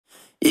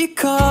You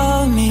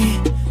call me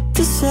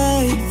to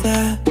say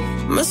that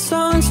my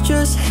songs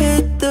just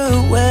hit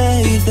the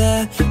way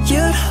that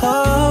you'd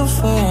hope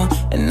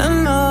for, and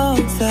I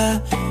know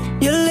that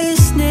you're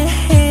listening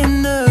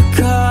in the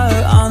car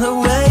on the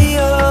way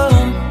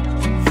home.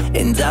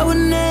 And I would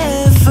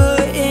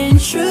never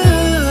intrude,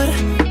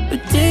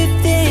 but do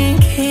you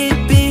think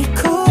he'd be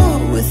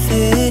cool with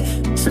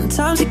it?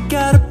 Sometimes you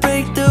gotta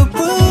break the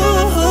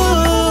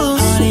rules.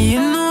 Honey,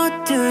 you know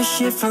I do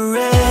shit for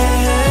real.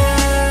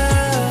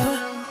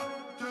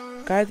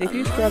 Guys, if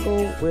you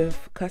struggle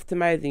with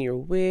customizing your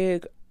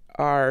wig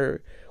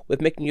or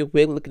with making your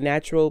wig look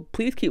natural,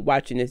 please keep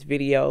watching this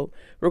video.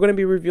 We're going to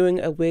be reviewing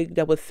a wig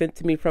that was sent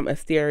to me from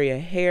Asteria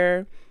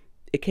Hair.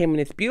 It came in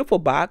this beautiful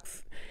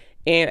box,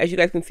 and as you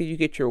guys can see, you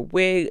get your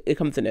wig. It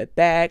comes in a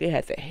bag. It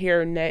has a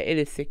hair net. It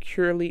is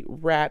securely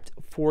wrapped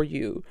for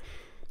you.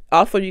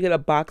 Also, you get a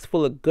box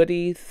full of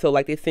goodies. So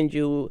like they send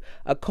you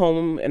a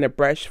comb and a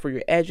brush for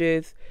your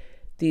edges,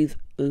 these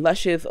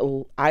luscious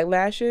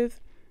eyelashes.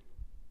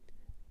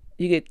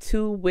 You get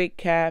 2 wig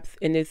caps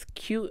and this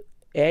cute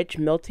edge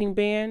melting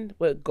band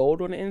with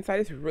gold on the inside.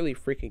 It's really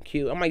freaking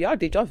cute. I'm like, y'all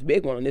did y'all's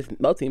big one on this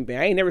melting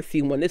band. I ain't never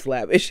seen one this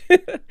lavish.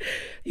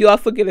 You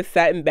also get a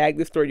satin bag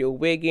to store your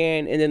wig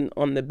in. And then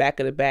on the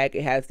back of the bag,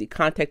 it has the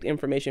contact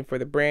information for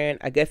the brand.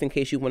 I guess in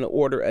case you want to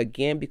order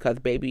again, because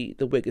baby,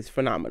 the wig is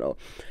phenomenal.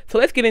 So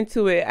let's get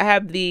into it. I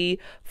have the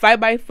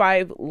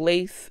 5x5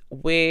 lace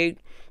wig.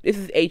 This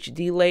is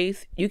HD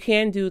lace. You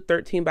can do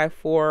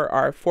 13x4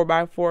 or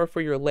 4x4 for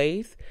your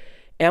lace.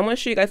 And I'm going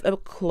to show you guys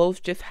up close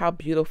just how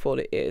beautiful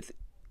it is.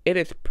 It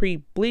is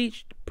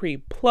pre-bleached,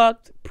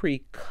 pre-plucked,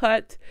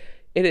 pre-cut.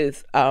 It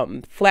is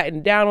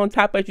flattened down on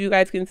top, as you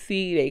guys can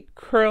see. They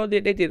curled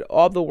it. They did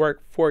all the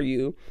work for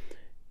you.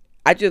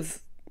 I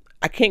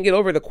can't get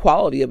over the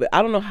quality of it.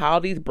 I don't know how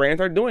these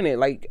brands are doing it.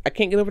 Like, I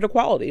can't get over the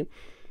quality.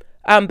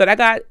 But I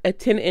got a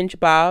 10-inch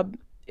bob.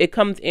 It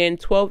comes in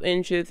 12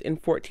 inches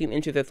and 14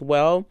 inches as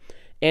well.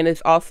 And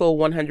it's also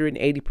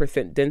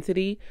 180%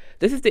 density.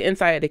 This is the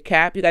inside of the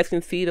cap. You guys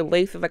can see the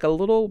lace is like a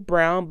little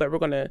brown, but we're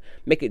going to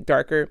make it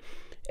darker.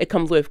 It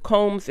comes with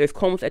combs. There's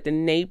combs at the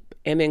nape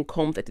and then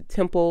combs at the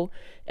temple.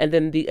 And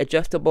then the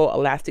adjustable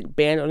elastic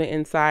band on the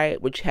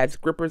inside, which has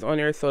grippers on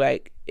there so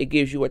that it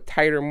gives you a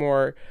tighter,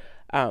 more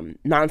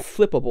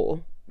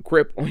non-slippable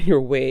grip on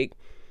your wig.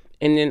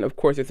 And then, of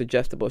course, there's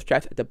adjustable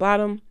straps at the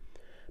bottom.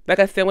 Like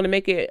I said, I want to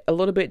make it a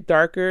little bit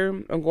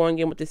darker. I'm going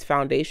in with this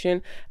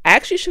foundation. I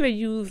actually should have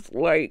used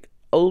like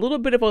a little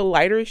bit of a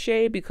lighter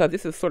shade because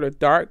this is sort of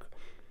dark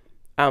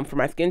for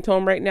my skin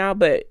tone right now.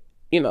 But,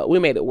 you know, we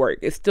made it work.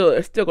 It's still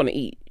going to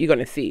eat. You're going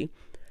to see.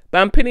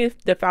 But I'm putting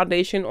the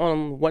foundation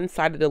on one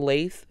side of the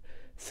lace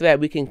so that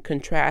we can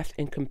contrast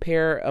and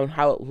compare on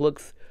how it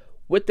looks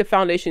with the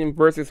foundation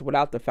versus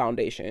without the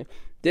foundation.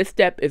 This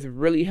step is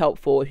really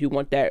helpful if you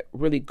want that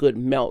really good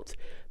melt.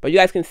 But you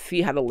guys can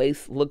see how the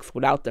lace looks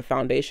without the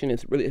foundation.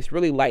 It's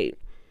really light.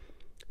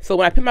 So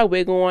when I put my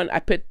wig on, I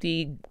put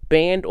the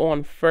band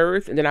on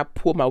first, and then I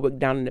pull my wig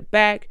down in the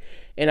back,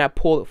 and I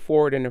pull it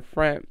forward in the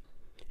front.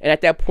 And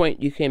at that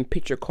point, you can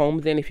put your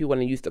combs in if you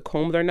want to use the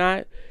combs or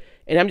not.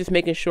 And I'm just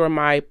making sure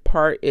my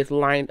part is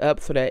lined up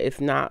so that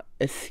it's not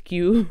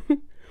askew.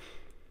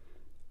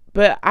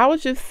 But I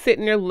was just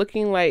sitting there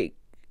looking like,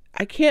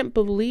 I can't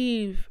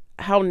believe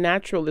how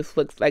natural this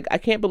looks. Like, I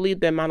can't believe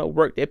the amount of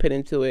work they put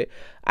into it.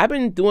 I've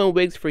been doing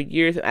wigs for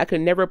years, and I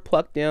could never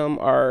pluck them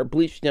or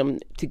bleach them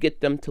to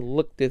get them to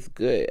look this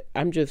good.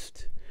 I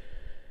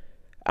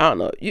don't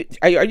know.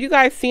 Are you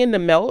guys seeing the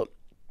melt?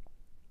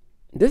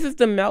 This is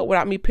the melt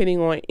without me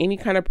putting on any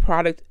kind of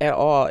product at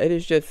all. It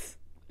is just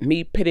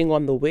me putting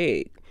on the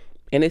wig,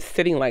 and it's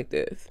sitting like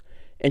this.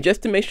 And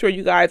just to make sure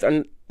you guys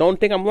don't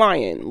think I'm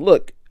lying,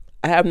 look,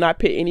 I have not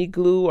put any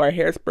glue or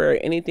hairspray or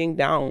anything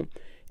down.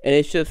 And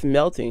it's just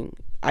melting.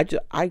 I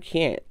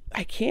can't.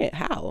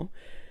 How?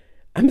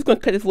 I'm just going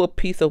to cut this little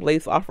piece of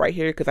lace off right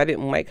here because I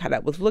didn't like how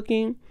that was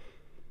looking.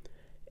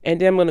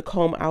 And then I'm going to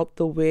comb out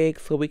the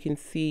wig so we can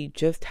see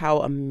just how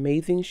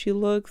amazing she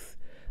looks.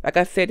 Like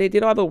I said, they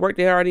did all the work.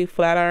 They already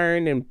flat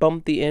ironed and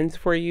bumped the ends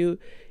for you.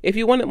 If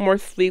you want it more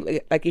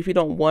sleek, like if you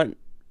don't want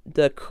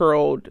the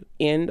curled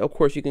end, of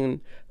course you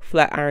can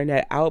flat iron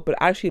that out. But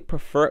I actually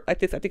prefer it like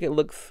this. I think it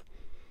looks,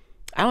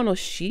 I don't know,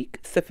 chic,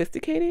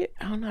 sophisticated.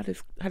 I don't know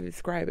how to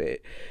describe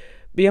it.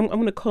 But I'm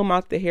going to comb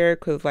out the hair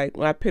because, like,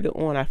 when I put it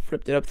on, I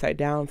flipped it upside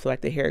down. So,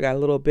 like, the hair got a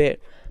little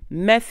bit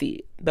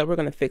messy. But we're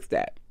going to fix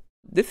that.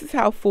 This is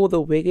how full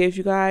the wig is,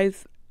 you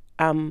guys.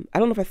 I don't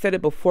know if I said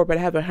it before, but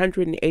I have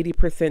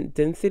 180%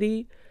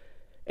 density.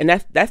 And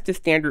that's the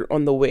standard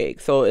on the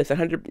wig. So, it's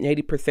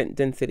 180%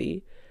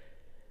 density.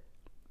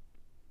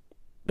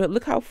 But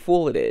look how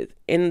full it is.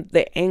 And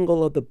the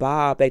angle of the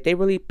bob. Like, they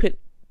really put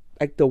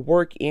like the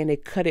work in. They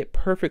cut it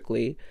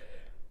perfectly.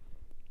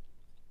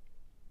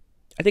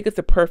 I think it's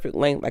the perfect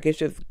length. Like, it's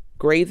just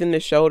grazing the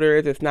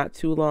shoulders. It's not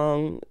too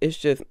long. It's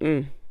just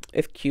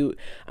it's cute.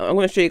 I'm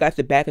going to show you guys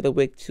the back of the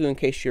wig too, in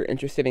case you're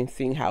interested in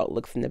seeing how it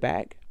looks in the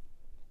back.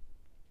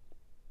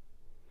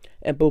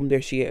 And boom,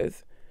 there she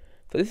is.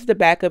 So this is the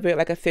back of it.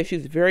 Like I said,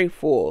 she's very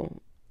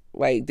full.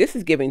 Like, this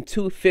is giving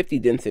 250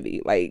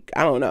 density. Like,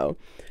 I don't know.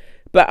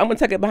 But I'm going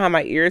to tuck it behind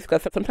my ears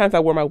because sometimes I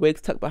wear my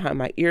wigs tucked behind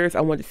my ears.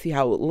 I wanted to see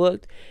how it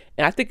looked.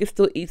 And I think it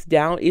still eats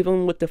down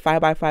even with the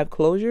 5x5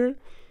 closure.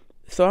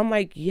 So I'm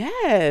like,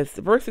 yes,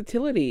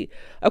 versatility.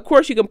 Of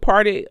course, you can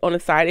part it on the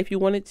side if you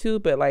wanted to,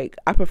 but like,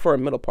 I prefer a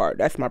middle part.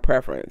 That's my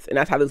preference. And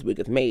that's how this wig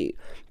is made.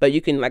 But you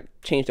can like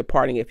change the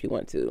parting if you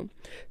want to.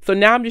 So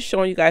now I'm just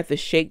showing you guys the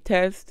shake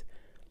test.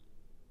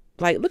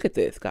 Like, look at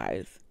this,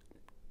 guys.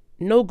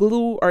 No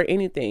glue or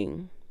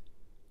anything.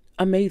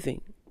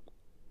 Amazing.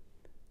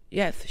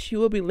 Yes, she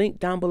will be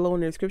linked down below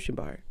in the description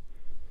bar.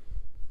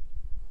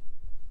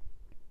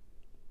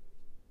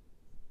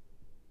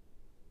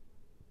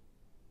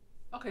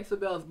 Okay, so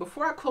Bells,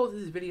 before I close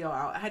this video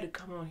out, I had to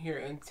come on here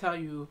and tell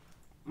you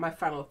my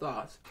final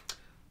thoughts.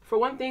 For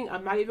one thing,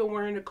 I'm not even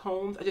wearing the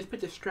combs. I just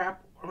put the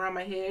strap around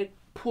my head,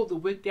 pulled the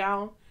wig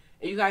down,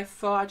 and you guys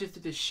saw I just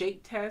did the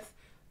shake test.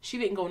 She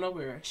didn't go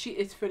nowhere. She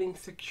is fitting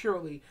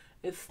securely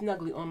and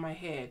snugly on my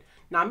head.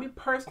 Now, me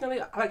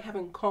personally, I like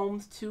having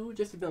combs too,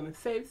 just to be on the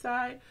safe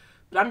side,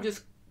 but I'm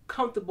just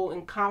comfortable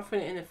and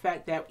confident in the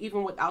fact that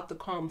even without the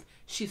combs,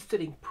 she's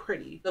sitting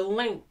pretty. The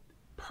length,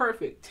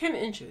 perfect, 10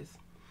 inches.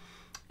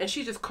 And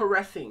she's just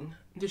caressing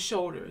the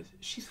shoulders.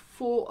 She's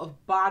full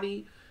of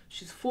body.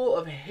 She's full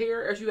of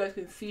hair. As you guys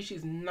can see,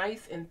 she's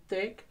nice and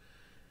thick.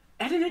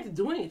 I didn't have to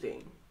do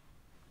anything.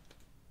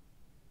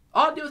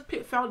 All I did was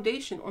put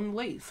foundation on the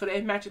lace so that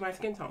it matches my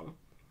skin tone.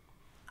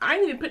 I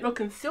didn't even put no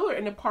concealer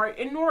in the part,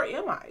 and nor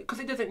am I, because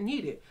it doesn't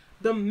need it.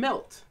 The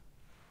melt.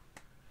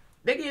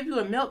 They give you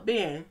a melt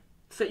band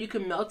so you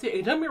can melt it.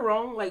 And don't get me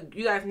wrong, like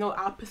you guys know,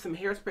 I'll put some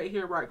hairspray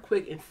here right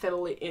quick and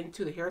settle it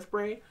into the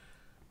hairspray.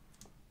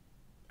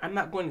 I'm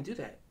not going to do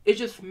that. It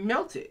just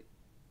melted.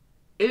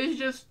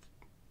 It's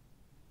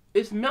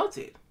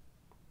melted.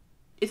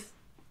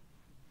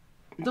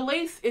 The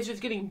lace is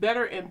just getting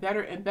better and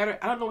better and better.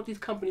 I don't know what these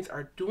companies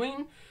are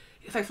doing.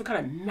 It's like some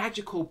kind of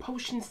magical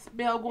potion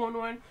spell going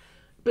on.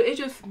 But it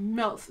just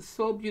melts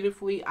so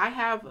beautifully. I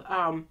have,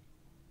 I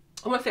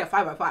want to say a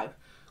 5x5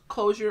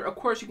 closure. Of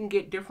course, you can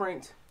get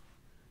different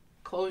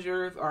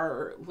closures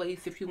or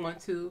lace if you want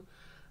to.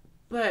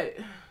 But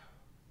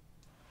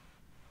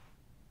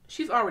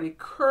she's already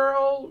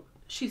curled.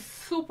 She's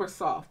super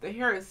soft. The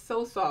hair is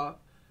so soft.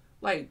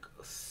 Like,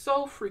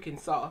 so freaking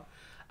soft.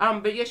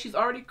 But yeah, she's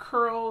already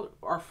curled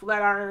or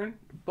flat iron,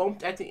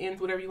 bumped at the ends,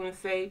 whatever you want to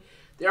say.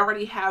 They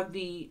already have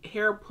the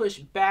hair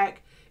pushed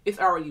back. It's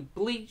already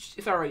bleached.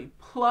 It's already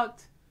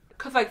plucked.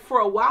 Because like for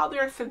a while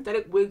there,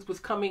 synthetic wigs was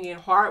coming in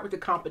hard with the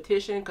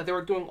competition because they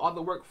were doing all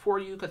the work for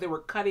you because they were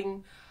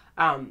cutting,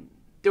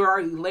 they were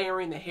already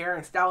layering the hair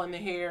and styling the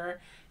hair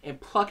and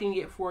plucking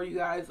it for you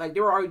guys. Like they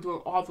were already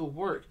doing all the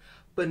work.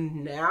 But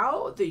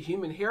now the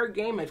human hair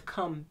game has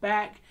come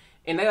back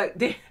and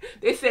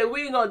they said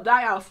we ain't gonna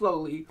die out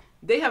slowly.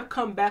 They have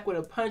come back with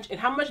a punch. And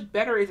how much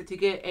better is it to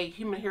get a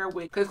human hair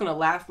wig because it's going to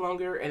last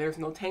longer and there's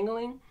no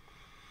tangling?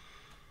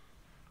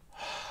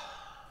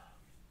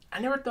 I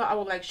never thought I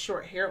would like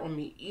short hair on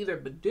me either,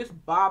 but this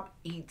bob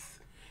eats.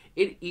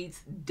 It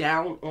eats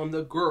down on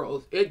the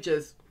girls. It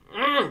just,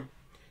 and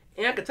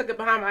I can tuck it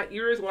behind my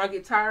ears when I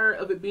get tired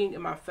of it being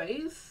in my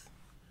face.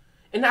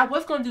 And I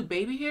was going to do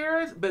baby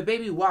hairs, but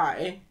baby,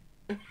 why?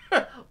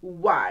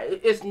 Why?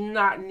 It's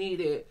not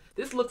needed.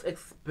 This looks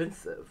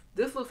expensive.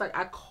 This looks like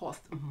I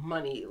cost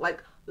money,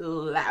 like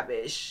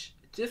lavish.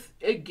 Just,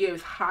 it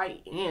gives high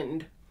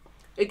end.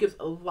 It gives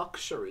a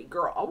luxury,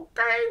 girl,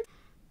 okay?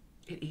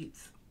 It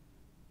eats.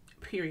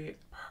 Period.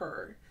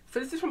 Per. So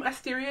this is from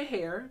Asteria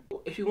Hair.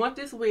 If you want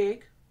this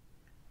wig,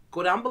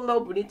 go down below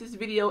beneath this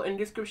video in the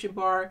description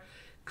bar.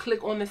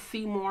 Click on the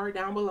see more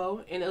down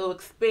below and it'll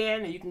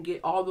expand and you can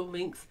get all the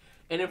links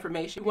and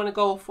information. If you want to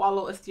go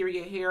follow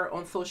Asteria Hair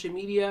on social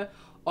media,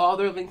 all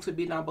their links will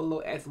be down below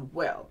as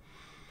well.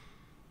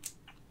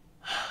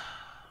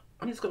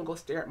 I'm just going to go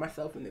stare at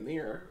myself in the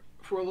mirror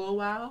for a little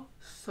while.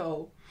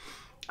 So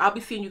I'll be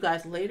seeing you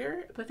guys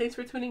later. But thanks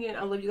for tuning in.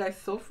 I love you guys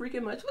so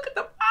freaking much. Look at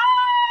the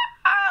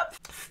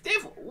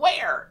stiff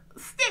wear.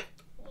 Stiff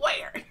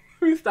wear.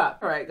 Stop.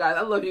 All right, guys.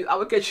 I love you. I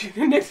will catch you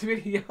in the next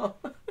video.